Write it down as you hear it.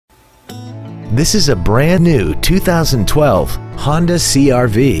This is a brand new 2012 Honda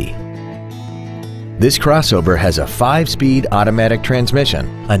CR-V. This crossover has a 5-speed automatic transmission,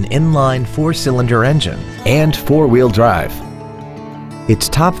 an inline 4-cylinder engine, and 4-wheel drive. Its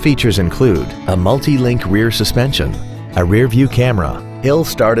top features include a multi-link rear suspension, a rear-view camera, hill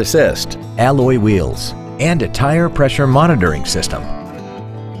start assist, alloy wheels, and a tire pressure monitoring system.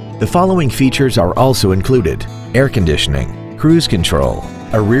 The following features are also included: air conditioning, cruise control,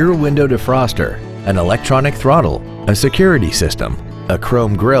 a rear window defroster, an electronic throttle, a security system, a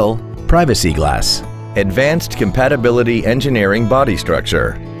chrome grille, privacy glass, advanced compatibility engineering body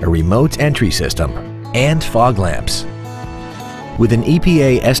structure, a remote entry system, and fog lamps. With an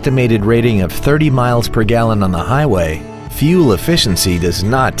EPA estimated rating of 30 miles per gallon on the highway, fuel efficiency does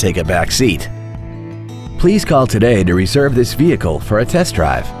not take a back seat. Please call today to reserve this vehicle for a test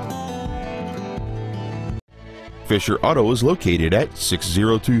drive. Fisher Auto is located at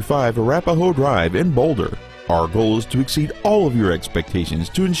 6025 Arapahoe Drive in Boulder. Our goal is to exceed all of your expectations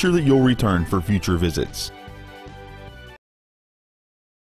to ensure that you'll return for future visits.